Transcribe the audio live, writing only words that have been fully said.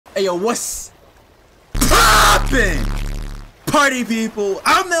Hey yo, what's poppin'? Party people,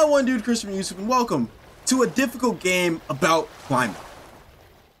 I'm that one dude, Christian Yusuf, and welcome to a difficult game about climbing.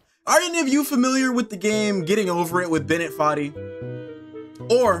 Are any of you familiar with the game Getting Over It with Bennett Foddy?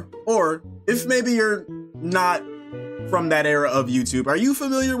 Or if maybe you're not from that era of YouTube, are you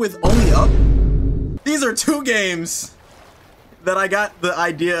familiar with Only Up? These are two games that I got the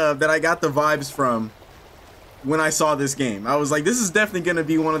idea of, that I got the vibes from when I saw this game. I was like, this is definitely gonna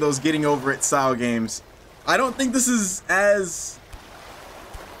be one of those Getting Over It style games. I don't think this is as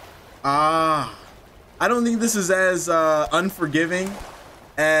unforgiving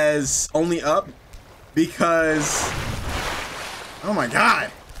as Only Up, because oh my god,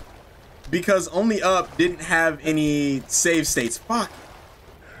 because Only Up didn't have any save states. Fuck.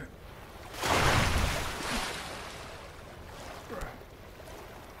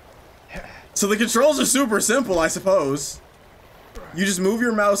 So the controls are super simple, I suppose. You just move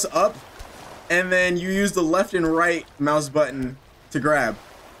your mouse up, and then you use the left and right mouse button to grab,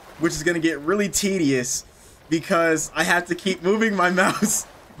 which is gonna get really tedious because I have to keep moving my mouse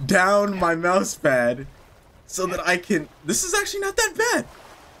down my mouse pad so that I can. This is actually not that bad.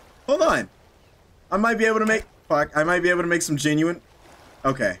 Hold on. I might be able to make. Fuck. I might be able to make some genuine.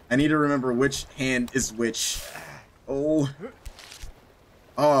 Okay. I need to remember which hand is which. Oh.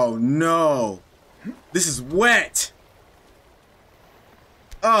 Oh no. This is wet.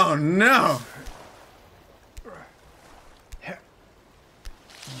 Oh no.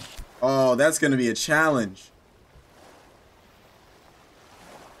 Oh, that's gonna be a challenge.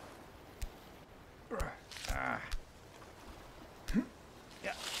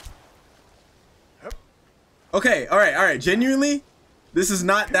 Okay, alright, genuinely, this is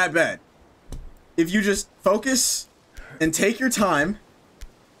not that bad. If you just focus and take your time,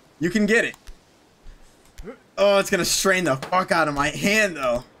 you can get it. Oh, it's gonna strain the fuck out of my hand,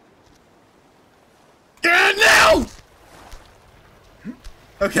 though. No!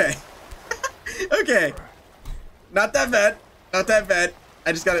 Okay. Okay. Not that bad. Not that bad.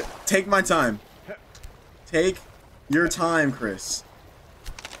 I just gotta take my time. Take your time, Chris.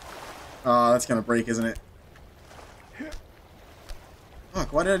 Oh, that's gonna break, isn't it?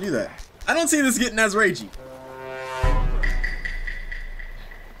 Fuck, why did I do that? I don't see this getting as ragey.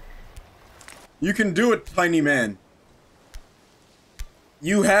 You can do it, tiny man.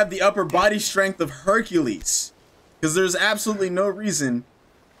 You have the upper body strength of Hercules. Because there's absolutely no reason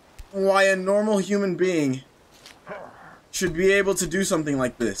why a normal human being should be able to do something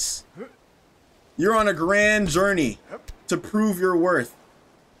like this. You're on a grand journey to prove your worth.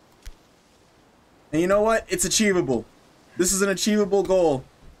 And you know what? It's achievable. This is an achievable goal.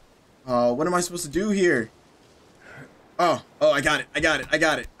 What am I supposed to do here? Oh, I got it. I got it. I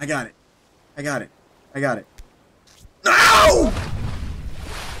got it. I got it. I got it. I got it. No!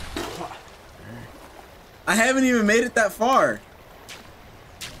 I haven't even made it that far.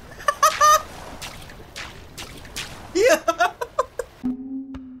 Yeah.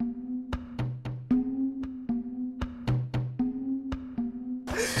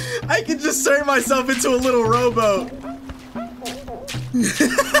 I can just turn myself into a little rowboat.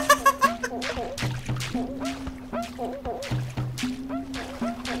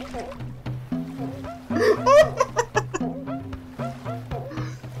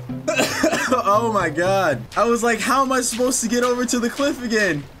 Oh my god. I was like, how am I supposed to get over to the cliff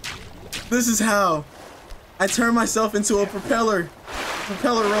again? This is how. I turn myself into a propeller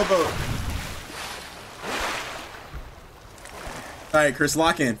rowboat. Alright, Chris,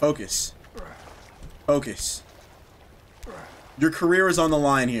 lock in. Focus. Focus. Your career is on the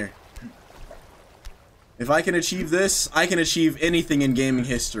line here. If I can achieve this, I can achieve anything in gaming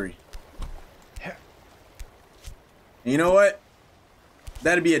history. And you know what?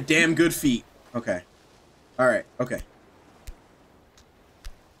 That'd be a damn good feat. Okay. Alright, okay.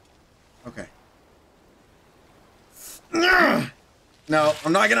 Okay. No,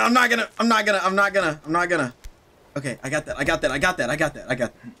 I'm not gonna. Okay, I got that.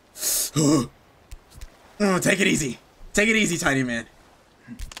 Oh, take it easy. Take it easy, tiny man.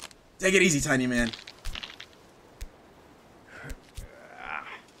 Take it easy, tiny man.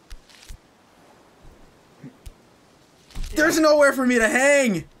 There's nowhere for me to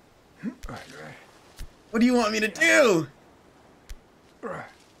hang. What do you want me to do?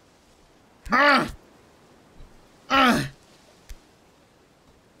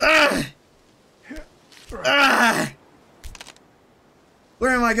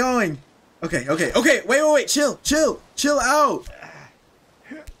 Where am I going? Okay, wait, chill out.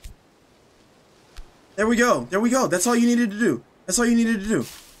 There we go, that's all you needed to do.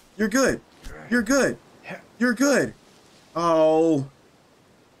 You're good. Oh.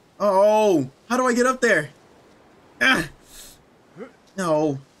 Oh, how do I get up there? Ah.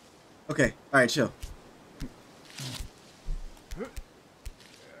 No. Okay, alright, chill.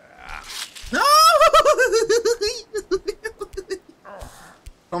 No!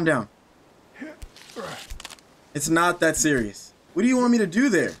 Calm down. It's not that serious. What do you want me to do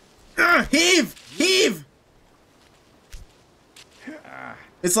there? Heave! Heave!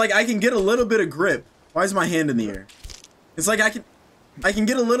 It's like I can get a little bit of grip. Why is my hand in the air? It's like I can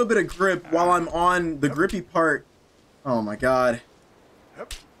get a little bit of grip while I'm on the grippy part. Oh my god.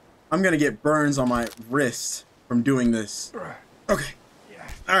 I'm gonna get burns on my wrist from doing this. Okay.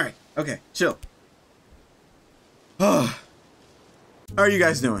 Alright. Okay. Chill. How are you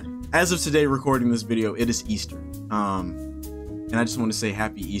guys doing? As of today recording this video, it is Easter. And I just want to say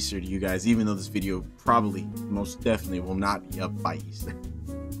happy Easter to you guys, even though this video probably, most definitely will not be up by Easter.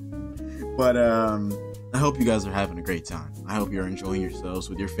 But I hope you guys are having a great time. I hope you're enjoying yourselves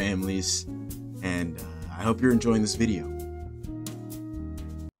with your families, and I hope you're enjoying this video.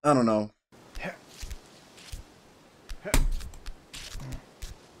 I don't know.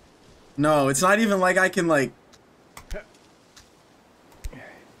 No, it's not even like I can like...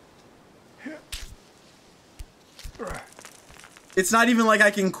 It's not even like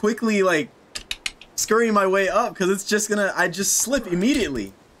I can quickly like scurry my way up, because it's just gonna... I just slip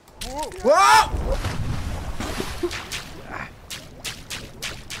immediately. Whoa!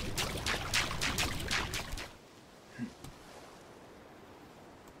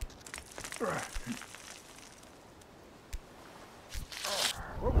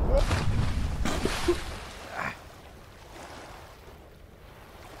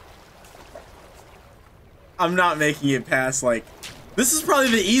 I'm not making it past, like... This is probably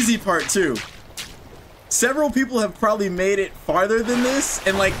the easy part, too. Several people have probably made it farther than this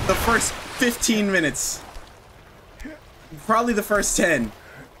in, like, the first 15 minutes. Probably the first 10.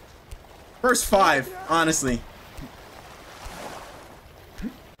 First 5, honestly.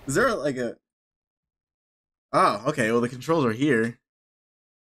 Is there, like, a... Oh, okay, well, the controls are here.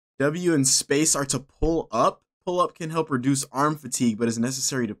 W and space are to pull up. Pull up can help reduce arm fatigue, but is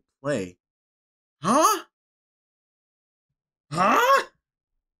necessary to play. Huh? Huh?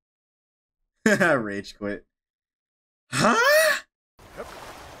 Rage quit. Huh?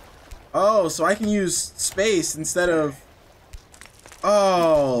 Oh, so I can use space instead of...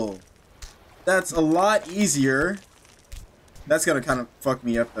 Oh. That's a lot easier. That's gonna kind of fuck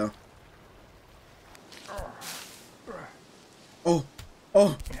me up, though. Oh.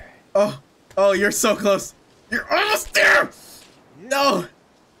 Oh. Oh. Oh, you're so close. You're almost there! No!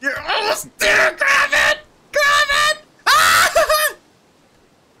 You're almost there! Grab it! Grab it!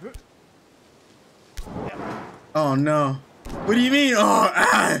 Oh no. What do you mean? Oh,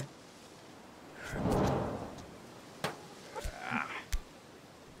 ah.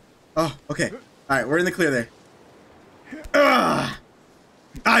 Oh, okay. Alright, we're in the clear there.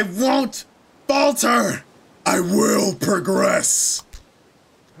 I won't falter! I will progress!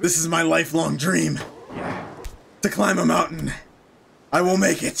 This is my lifelong dream. To climb a mountain. I will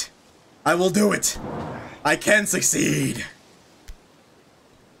make it. I will do it. I can succeed.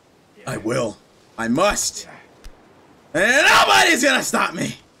 I will. I must. And nobody's gonna stop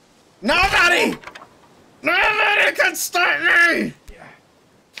me! Nobody! Nobody can stop me!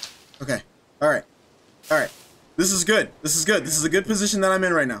 Okay. Alright. Alright. This is good. This is good. This is a good position that I'm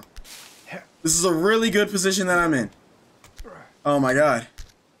in right now. This is a really good position that I'm in. Oh my god.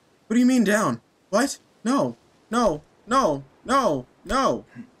 What do you mean down? What? No. No. No. No. No.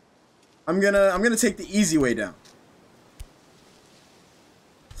 I'm gonna take the easy way down.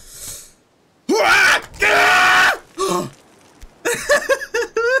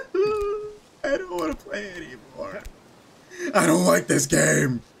 I don't want to play anymore. I don't like this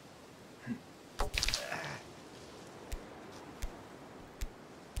game.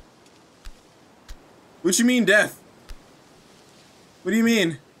 What you mean, death? What do you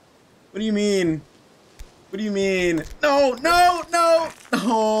mean? What do you mean? What do you mean? No, no, no!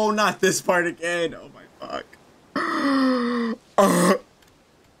 No, not this part again. Oh my fuck.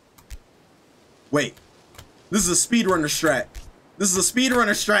 Wait. This is a speedrunner strat. This is a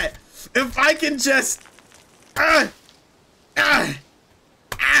speedrunner strat. If I can just...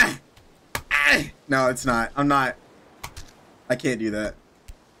 No, it's not. I'm not. I can't do that.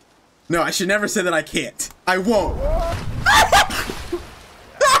 No, I should never say that I can't. I won't.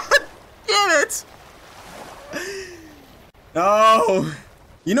 Damn it. No.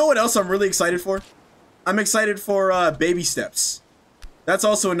 You know what else I'm really excited for? I'm excited for Baby Steps. That's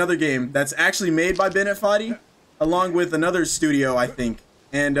also another game that's actually made by Bennett Foddy, along with another studio, I think.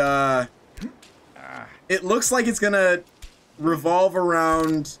 And it looks like it's gonna revolve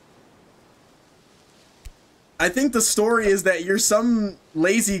around I think the story is that you're some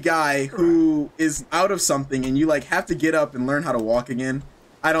lazy guy who is out of something and you like have to get up and learn how to walk again.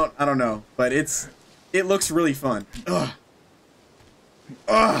 I don't know, but it looks really fun. Ugh.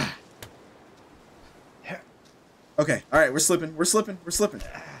 Ugh. Okay, all right, we're slipping.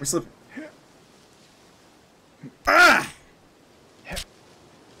 Ah!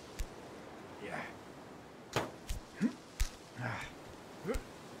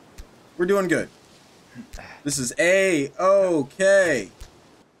 We're doing good. This is A-okay.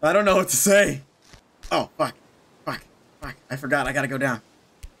 I don't know what to say. Oh, fuck. I forgot, I gotta go down.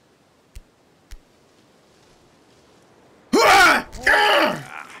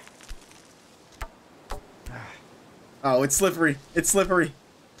 Oh, it's slippery.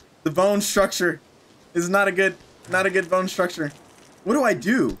 The bone structure is not a good bone structure. What do I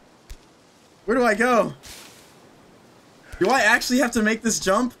do? Where do I go? Do I actually have to make this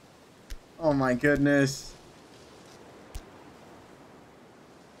jump? Oh my goodness.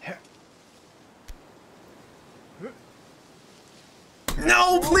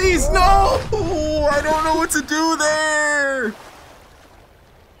 No, please, no! I don't know what to do there!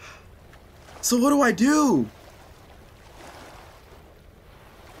 So what do I do?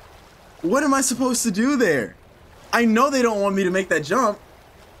 What am I supposed to do there? I know they don't want me to make that jump.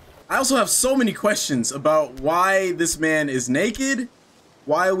 I also have so many questions about why this man is naked,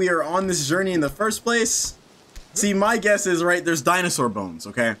 why we are on this journey in the first place. See, my guess is, right, there's dinosaur bones,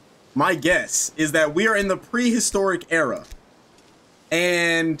 okay? My guess is that we are in the prehistoric era.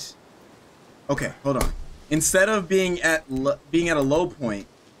 And, okay, hold on. Instead of being at a low point,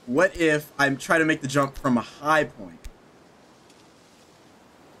 what if I try to make the jump from a high point?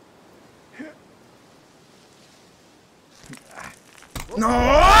 No!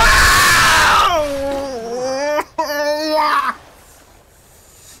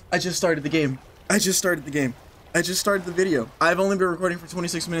 I just started the game. I just started the video. I've only been recording for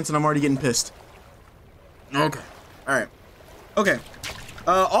 26 minutes and I'm already getting pissed. Okay. Alright. Okay.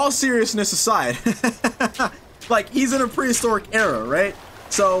 All seriousness aside, like, he's in a prehistoric era, right?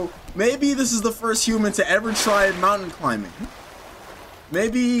 So, maybe this is the first human to ever try mountain climbing.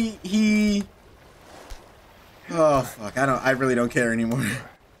 Maybe he... Oh, fuck. I really don't care anymore.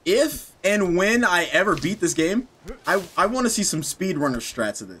 If and when I ever beat this game, I want to see some speedrunner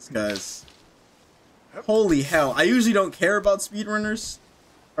strats of this, because... Holy hell. I usually don't care about speedrunners.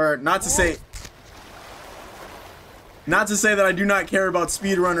 Or, not to say that I do not care about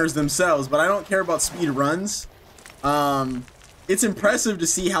speedrunners themselves, but I don't care about speedruns. It's impressive to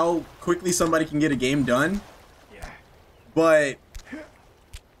see how quickly somebody can get a game done. But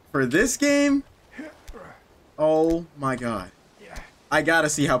for this game, oh my god. I gotta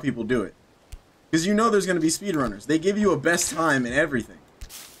see how people do it. Because you know there's gonna be speedrunners. They give you a best time and everything.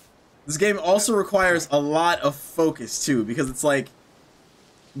 This game also requires a lot of focus too, because it's like,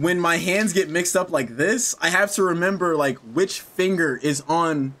 when my hands get mixed up like this, I have to remember like which finger is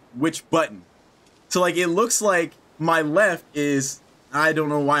on which button. So like it looks like my left is, I don't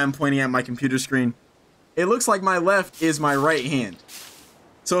know why I'm pointing at my computer screen. It looks like my left is my right hand.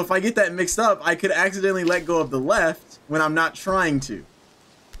 So if I get that mixed up, I could accidentally let go of the left when I'm not trying to.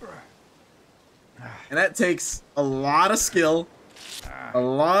 And that takes a lot of skill, a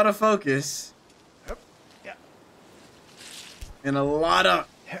lot of focus, and a lot of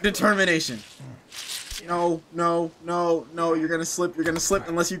determination. No, no, no, no, you're gonna slip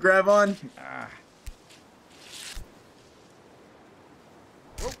unless you grab on.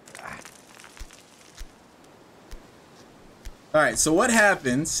 Alright, so what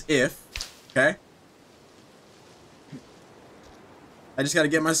happens if, okay, I just gotta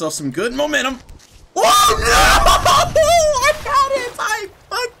get myself some good momentum. Oh no! I had it! I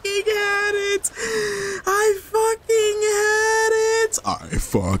fucking had it! I fucking had it! I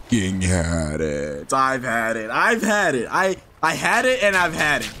fucking had it! I've had it! I've had it! I had it and I've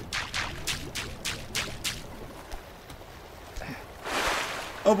had it!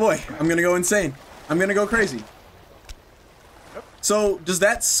 Oh boy, I'm gonna go insane. I'm gonna go crazy. So, does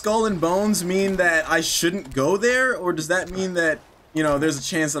that skull and bones mean that I shouldn't go there? Or does that mean that, you know, there's a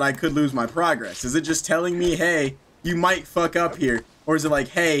chance that I could lose my progress? Is it just telling me, hey, you might fuck up here? Or is it like,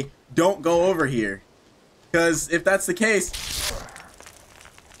 hey, don't go over here? Because if that's the case,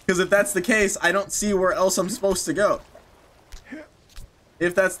 I don't see where else I'm supposed to go.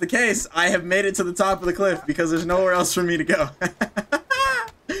 If that's the case, I have made it to the top of the cliff because there's nowhere else for me to go.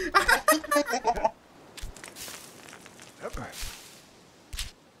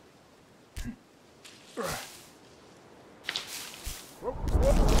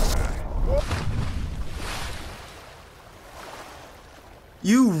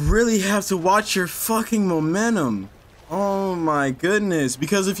 You really have to watch your fucking momentum. Oh my goodness.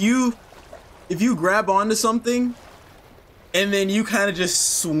 Because if you grab onto something and then you kind of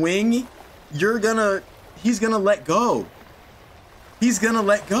just swing, he's gonna let go. He's gonna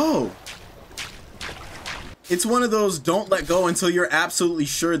let go. It's one of those don't let go until you're absolutely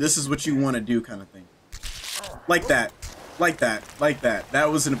sure this is what you want to do kind of thing. Like that. Like that. Like that. That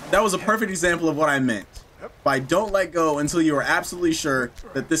was a perfect example of what I meant. By don't let go until you are absolutely sure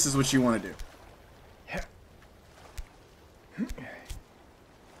that this is what you want to do.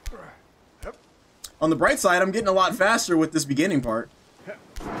 On the bright side, I'm getting a lot faster with this beginning part.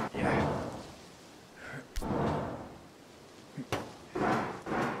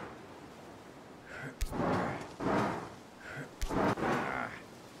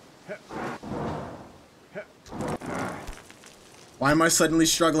 Why am I suddenly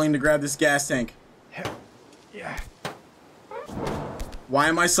struggling to grab this gas tank? Why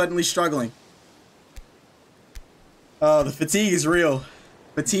am I suddenly struggling? Oh, the fatigue is real.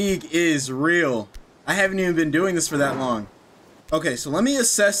 Fatigue is real. I haven't even been doing this for that long. Okay, so let me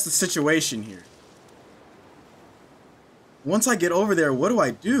assess the situation here. Once I get over there, what do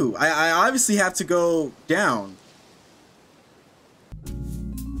I do? I obviously have to go down.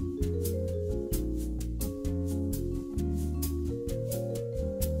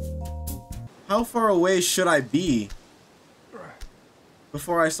 How far away should I be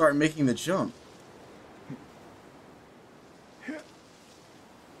before I start making the jump?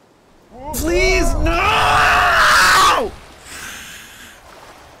 Please, no!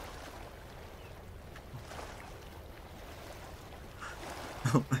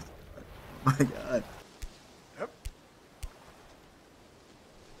 Oh my god.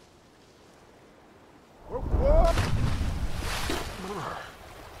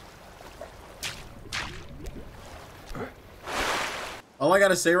 All I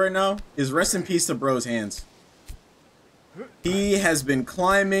gotta say right now is rest in peace to bro's hands. He has been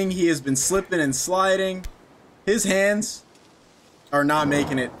climbing, he has been slipping and sliding. His hands are not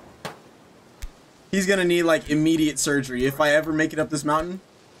making it. He's gonna need like immediate surgery. If I ever make it up this mountain,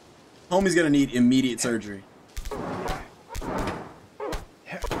 homie's gonna need immediate surgery.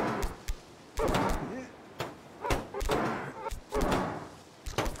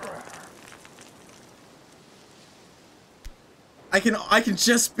 I can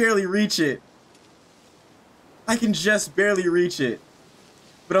just barely reach it. I can just barely reach it.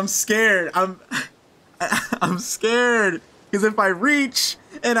 But I'm scared. I'm scared. Because if I reach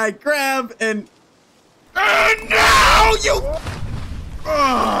and I grab and... no! You...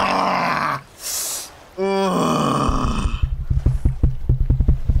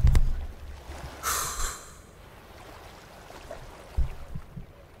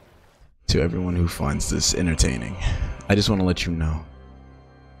 To everyone who finds this entertaining, I just want to let you know.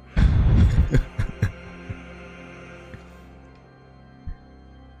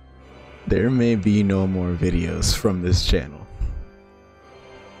 There may be no more videos from this channel.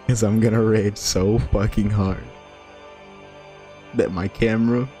 Because I'm gonna rage so fucking hard that my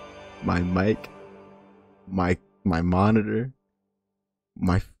camera, my mic, my monitor,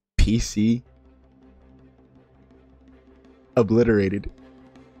 my PC obliterated.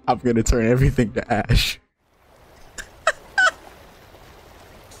 I'm gonna turn everything to ash.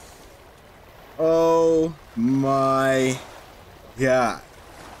 Oh my god.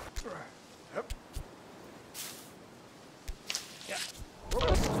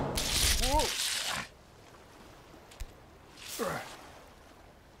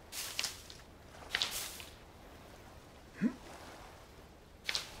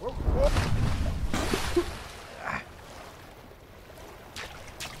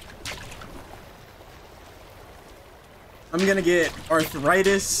 I'm gonna get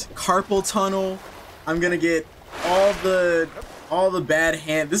arthritis, carpal tunnel. I'm gonna get all the bad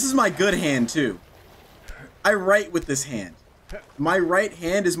hand. This is my good hand too. I write with this hand. My right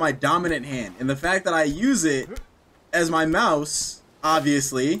hand is my dominant hand, and the fact that I use it as my mouse,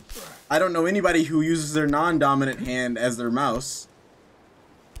 obviously, I don't know anybody who uses their non-dominant hand as their mouse,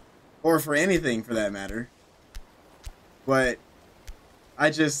 or for anything for that matter. But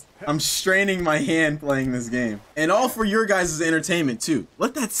I'm straining my hand playing this game. And all for your guys' entertainment too.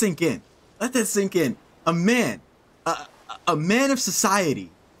 Let that sink in. Let that sink in. A man of society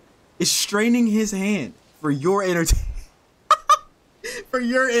is straining his hand for your entertainment. For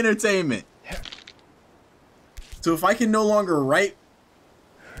your entertainment. So if I can no longer write,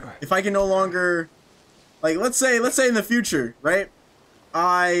 if I can no longer, like, let's say in the future, right?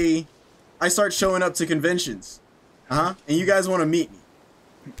 I start showing up to conventions, and you guys want to meet me.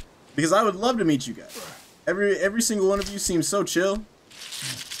 Because I would love to meet you guys. Every single one of you seems so chill.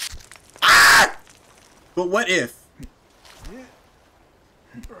 But what if?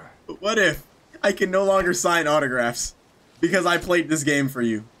 What if I can no longer sign autographs because I played this game for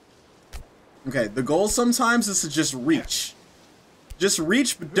you? Okay, the goal sometimes is to just reach. Just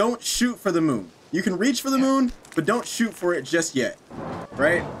reach, but don't shoot for the moon. You can reach for the moon, but don't shoot for it just yet.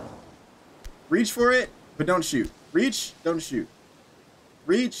 Right? Reach for it, but don't shoot. Reach, don't shoot.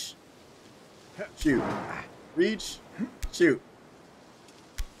 Reach, shoot. Reach, shoot.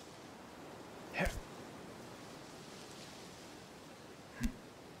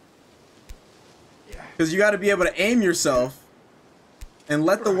 Because you got to be able to aim yourself and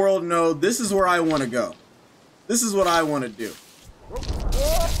let the world know this is where I want to go. This is what I want to do.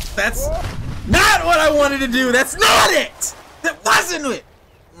 That's not what I wanted to do. That's not it. That wasn't it.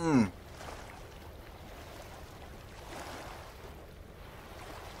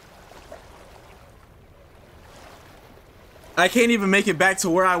 I can't even make it back to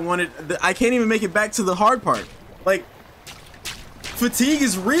where I wanted. I can't even make it back to the hard part. Like, fatigue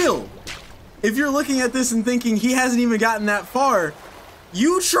is real. If you're looking at this and thinking he hasn't even gotten that far,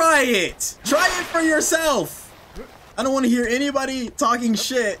 you try it. Try it for yourself. I don't want to hear anybody talking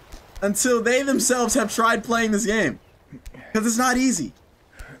shit until they themselves have tried playing this game. Because it's not easy.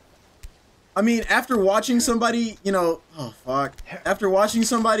 I mean, after watching somebody, you know, oh fuck. After watching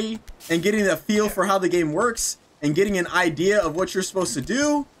somebody and getting a feel for how the game works and getting an idea of what you're supposed to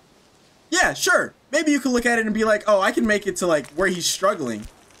do, yeah, sure. Maybe you can look at it and be like, oh, I can make it to like where he's struggling.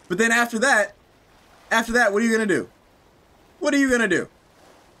 But then after that, what are you gonna do? What are you gonna do?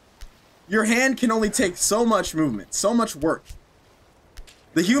 Your hand can only take so much movement, so much work.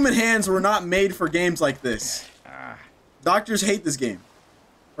 The human hands were not made for games like this. Doctors hate this game.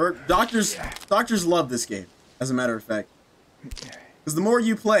 Or doctors love this game, as a matter of fact. Because the more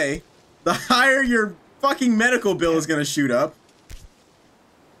you play, the higher your fucking medical bill is gonna shoot up.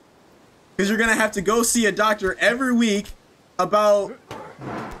 Because you're gonna have to go see a doctor every week about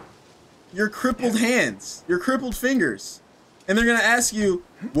your crippled hands, your crippled fingers. And they're gonna ask you,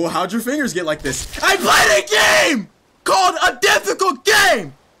 well, how'd your fingers get like this? I played a game called A Difficult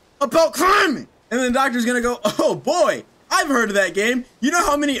Game about climbing. And then the doctor's gonna go, oh boy, I've heard of that game. You know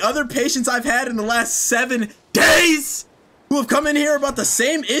how many other patients I've had in the last 7 days who have come in here about the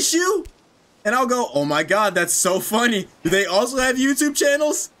same issue? And I'll go, oh my God, that's so funny. Do they also have YouTube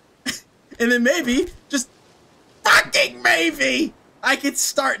channels? And then maybe, just fucking maybe, I could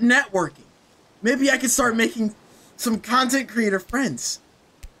start networking. Maybe I could start making some content creator friends.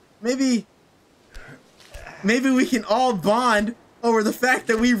 Maybe we can all bond over the fact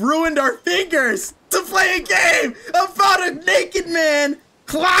that we ruined our fingers to play a game about a naked man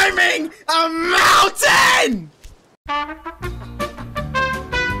climbing a mountain!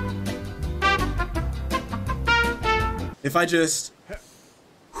 If I just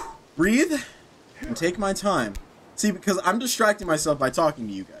breathe and take my time. See, because I'm distracting myself by talking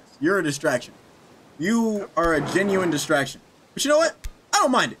to you guys. You're a distraction. You are a genuine distraction. But you know what? I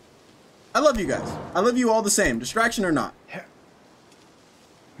don't mind it. I love you guys. I love you all the same, distraction or not.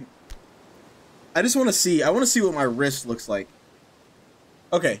 I just want to see. I want to see what my wrist looks like.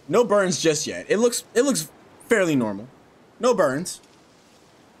 Okay, no burns just yet. It looks fairly normal. No burns.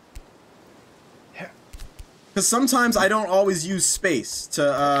 Because sometimes I don't always use space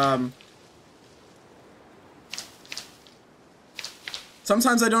to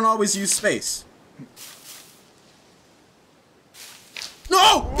sometimes I don't always use space.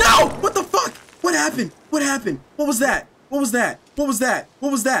 No! No! What the fuck? What happened? What happened? What was that? What was that? What was that?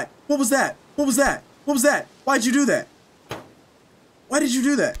 What was that? What was that? What was that? What was that? Why'd you do that? Why did you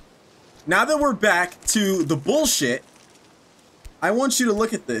do that? Now that we're back to the bullshit, I want you to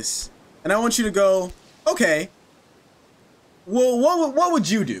look at this and I want you to go, okay, well, what would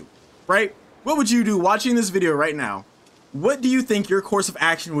you do, right? What would you do watching this video right now? What do you think your course of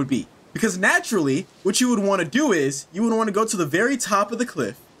action would be? Because naturally, what you would want to do is, you would want to go to the very top of the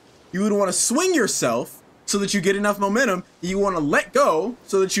cliff. You would want to swing yourself so that you get enough momentum. You want to let go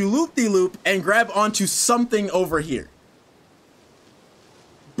so that you loop-de-loop and grab onto something over here.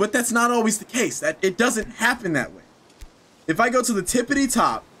 But that's not always the case. It doesn't happen that way. If I go to the tippity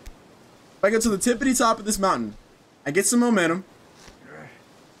top, of this mountain, I get some momentum.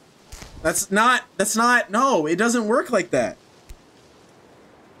 No, it doesn't work like that.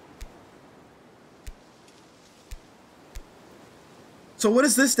 So what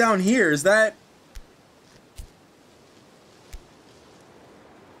is this down here? Is that...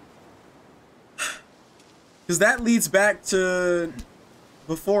 Because that leads back to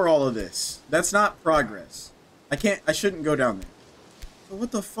before all of this. That's not progress. I shouldn't go down there. So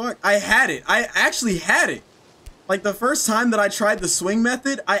what the fuck? I had it. I actually had it. Like the first time that I tried the swing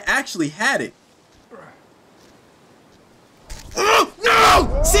method, I actually had it.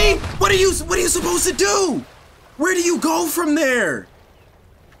 See? What are you supposed to do? Where do you go from there?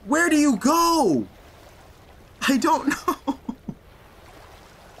 Where do you go? I don't know.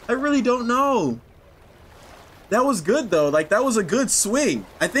 I really don't know. That was good though. Like, that was a good swing.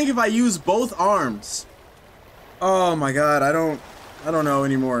 I think if I use both arms. Oh my god, I don't know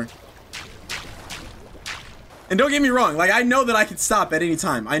anymore. And don't get me wrong, like, I know that I can stop at any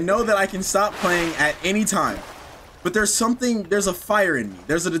time. I know that I can stop playing at any time. But there's a fire in me.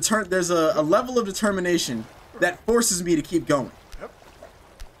 There's a level of determination that forces me to keep going.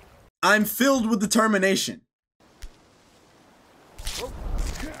 I'm filled with determination.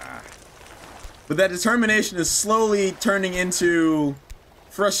 But that determination is slowly turning into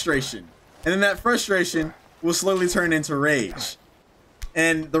frustration. And then that frustration will slowly turn into rage.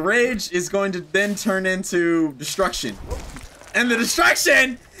 And the rage is going to then turn into destruction. And the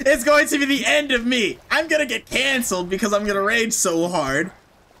destruction is going to be the end of me. I'm gonna get canceled because I'm gonna rage so hard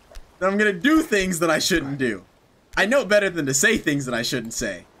that I'm gonna do things that I shouldn't do. I know better than to say things that I shouldn't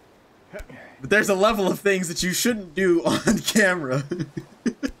say. But there's a level of things that you shouldn't do on camera.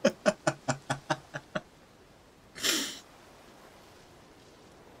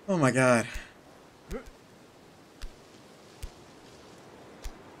 Oh my god.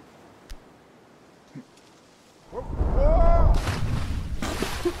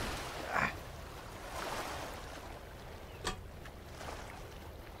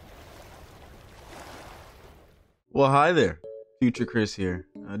 Well, hi there. Future Chris here.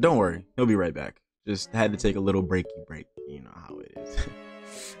 Don't worry, he'll be right back. Just had to take a little break. You know how it is.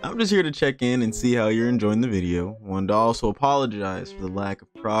 I'm just here to check in and see how you're enjoying the video. Wanted to also apologize for the lack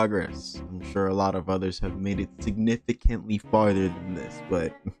of progress. I'm sure a lot of others have made it significantly farther than this,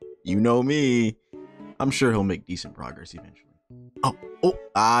 but you know me. I'm sure he'll make decent progress eventually. Oh,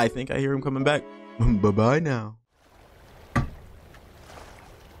 I think I hear him coming back. Bye-bye now.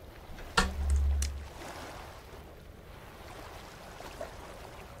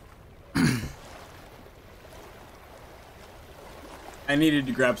 I needed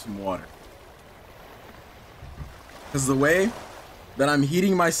to grab some water. Because the way that I'm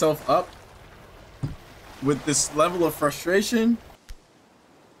heating myself up with this level of frustration.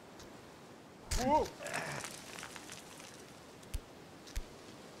 Whoa.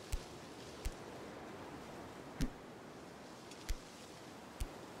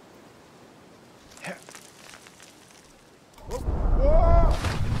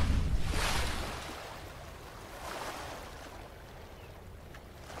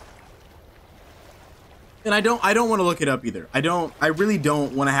 And I don't want to look it up either. I really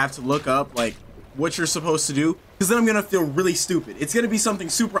don't want to have to look up like what you're supposed to do, because then I'm gonna feel really stupid. It's gonna be something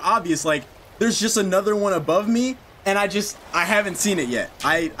super obvious, like there's just another one above me and I haven't seen it yet.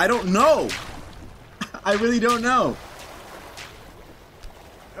 I don't know. I really don't know.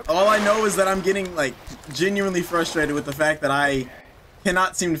 All I know is that I'm getting like genuinely frustrated with the fact that I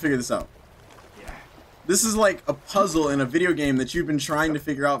cannot seem to figure this out. This is like a puzzle in a video game that you've been trying to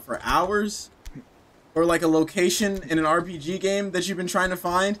figure out for hours. Or like a location in an RPG game that you've been trying to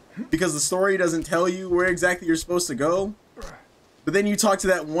find because the story doesn't tell you where exactly you're supposed to go. But then you talk to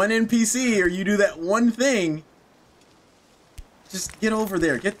that one NPC or you do that one thing. Just get over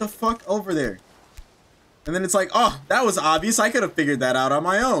there. Get the fuck over there. And then it's like, oh, that was obvious. I could have figured that out on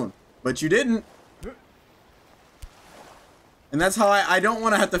my own. But you didn't. And that's how I don't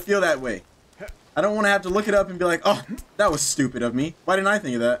want to have to feel that way. I don't want to have to look it up and be like, oh, that was stupid of me. Why didn't I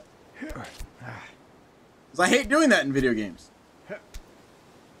think of that? Because I hate doing that in video games.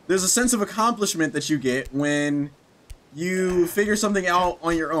 There's a sense of accomplishment that you get when you figure something out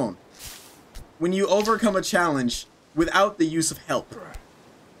on your own. When you overcome a challenge without the use of help.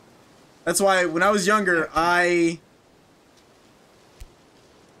 That's why when I was younger, I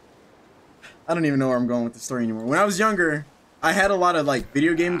don't even know where I'm going with the story anymore. When I was younger, I had a lot of like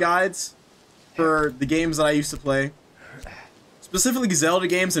video game guides for the games that I used to play. Specifically Zelda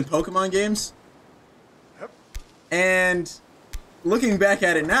games and Pokemon games. And looking back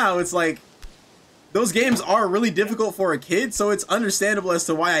at it now, it's like those games are really difficult for a kid, so it's understandable as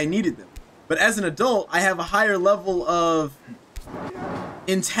to why I needed them. But as an adult, I have a higher level of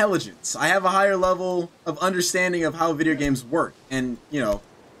intelligence. I have a higher level of understanding of how video games work and, you know,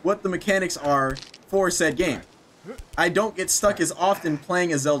 what the mechanics are for said game. I don't get stuck as often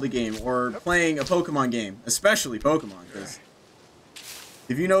playing a Zelda game or playing a Pokemon game, especially Pokemon, because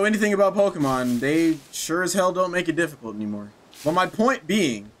if you know anything about Pokemon, they sure as hell don't make it difficult anymore. But my point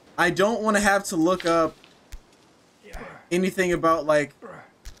being, I don't want to have to look up anything about like,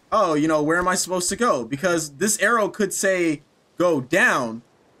 oh, you know, where am I supposed to go? Because this arrow could say go down,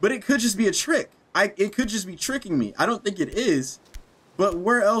 but it could just be a trick. It could just be tricking me. I don't think it is, But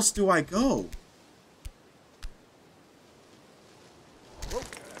where else do I go?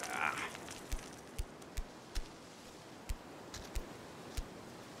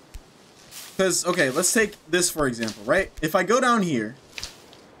 Because, okay, let's take this for example, right? If I go down here,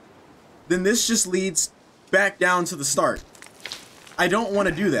 then this just leads back down to the start. I don't want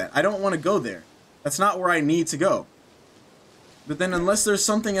to do that. I don't want to go there. That's not where I need to go. But then unless there's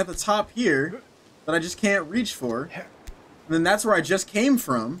something at the top here that I just can't reach for, then that's where I just came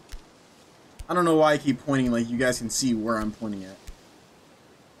from. I don't know why I keep pointing like you guys can see where I'm pointing at.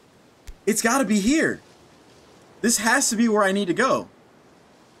 It's got to be here. This has to be where I need to go.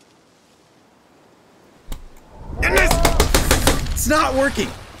 And this, it's not working.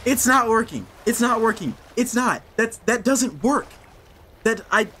 It's not working. It's not working. It's not. That doesn't work.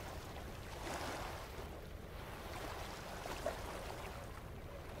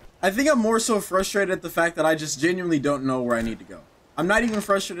 I think I'm more so frustrated at the fact that I just genuinely don't know where I need to go. I'm not even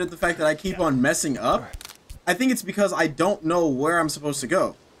frustrated at the fact that I keep on messing up. I think it's because I don't know where I'm supposed to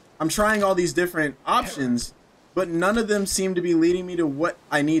go. I'm trying all these different options, but none of them seem to be leading me to what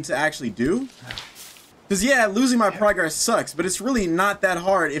I need to actually do. Because yeah, losing my progress sucks, but it's really not that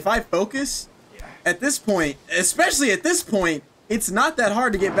hard. If I focus, at this point, especially at this point, it's not that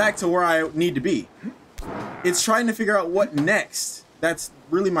hard to get back to where I need to be. It's trying to figure out what next. That's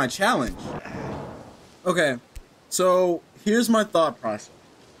really my challenge. Okay, so here's my thought process.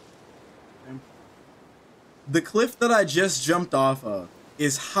 The cliff that I just jumped off of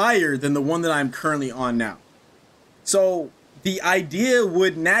is higher than the one that I'm currently on now. So the idea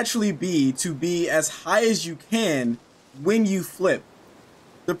would naturally be to be as high as you can when you flip.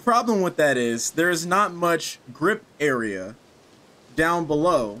 The problem with that is there is not much grip area down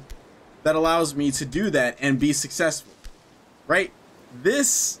below that allows me to do that and be successful, right?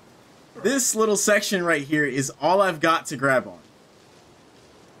 This little section right here is all I've got to grab on.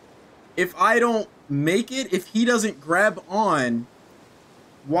 If I don't make it, if he doesn't grab on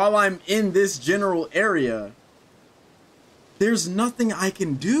while I'm in this general area, there's nothing I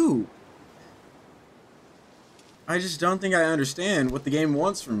can do. I just don't think I understand what the game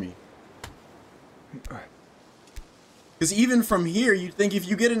wants from me. Because even from here, you'd think if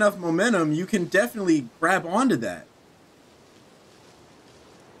you get enough momentum, you can definitely grab onto that.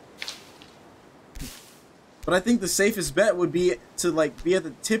 But I think the safest bet would be to like be at the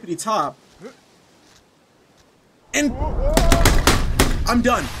tippity top. And I'm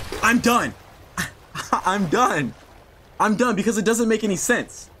done. I'm done. I'm done. I'm done because it doesn't make any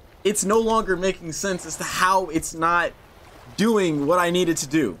sense. It's no longer making sense as to how it's not doing what I needed to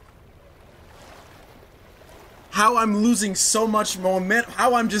do. How I'm losing so much momentum,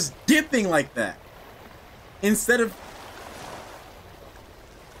 how I'm just dipping like that. Instead of...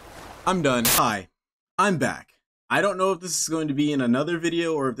 I'm done. Hi, I'm back. I don't know if this is going to be in another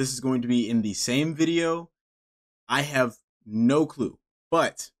video or if this is going to be in the same video. I have no clue,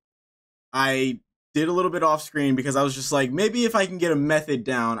 but I did a little bit off screen because I was just like, maybe if I can get a method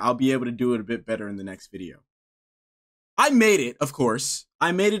down, I'll be able to do it a bit better in the next video. I made it, of course.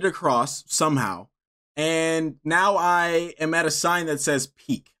 I made it across somehow. And now I am at a sign that says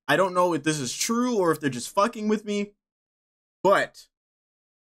peak. I don't know if this is true or if they're just fucking with me, but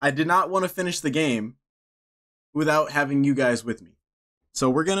I did not want to finish the game without having you guys with me. So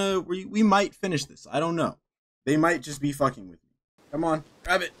we might finish this. I don't know. They might just be fucking with me. Come on,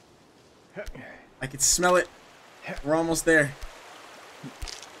 grab it. I can smell it. We're almost there.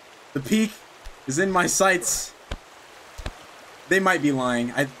 The peak is in my sights. They might be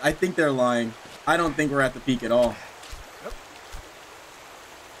lying. I think they're lying. I don't think we're at the peak at all.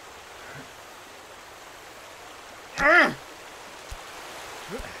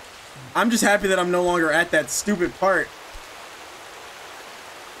 I'm just happy that I'm no longer at that stupid part.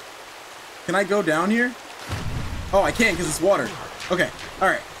 Can I go down here? Oh, I can't because it's water. Okay,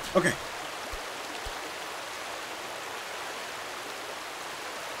 alright, okay.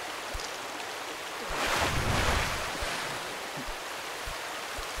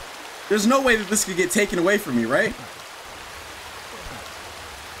 There's no way that this could get taken away from me, right?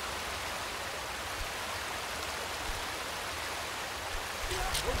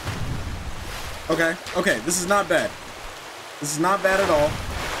 Okay, okay, this is not bad. This is not bad at all.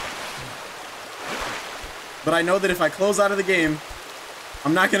 But I know that if I close out of the game,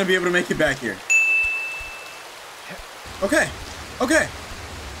 I'm not going to be able to make it back here. Okay, okay,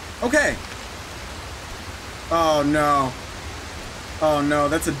 okay. Oh no. Oh no,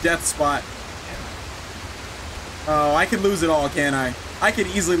 that's a death spot. Oh, I could lose it all, can't I? I could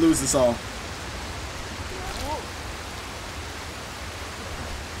easily lose this all.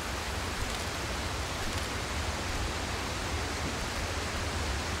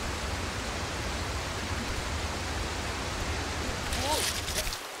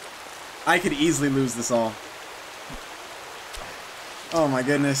 I could easily lose this all. Oh my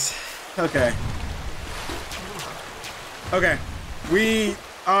goodness. Okay. Okay. We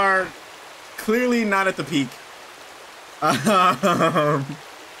are clearly not at the peak. I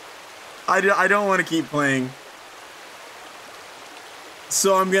don't want to keep playing.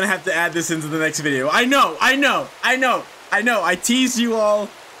 So I'm gonna have to add this into the next video. I know. I teased you all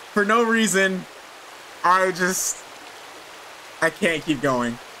for no reason. I can't keep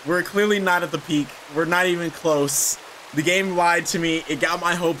going. We're clearly not at the peak. We're not even close. The game lied to me. It got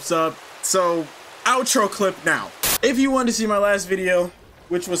my hopes up. So, outro clip now. If you wanted to see my last video,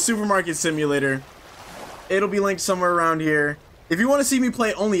 which was Supermarket Simulator, it'll be linked somewhere around here. If you want to see me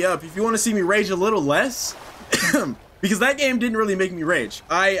play only up, if you want to see me rage a little less, because that game didn't really make me rage.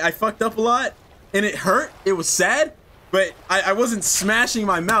 I fucked up a lot, and it hurt. It was sad, but I wasn't smashing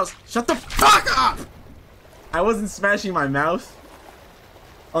my mouse. Shut the fuck up! I wasn't smashing my mouse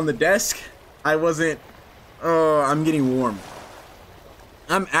on the desk. I wasn't... Oh, I'm getting warm.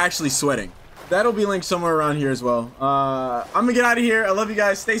 I'm actually sweating. That'll be linked somewhere around here as well. I'm gonna get out of here. I love you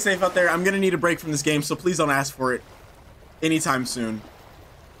guys. Stay safe out there. I'm gonna need a break from this game, so please don't ask for it anytime soon.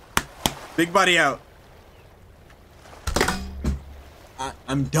 Big Buddy out.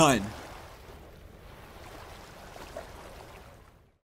 I'm done.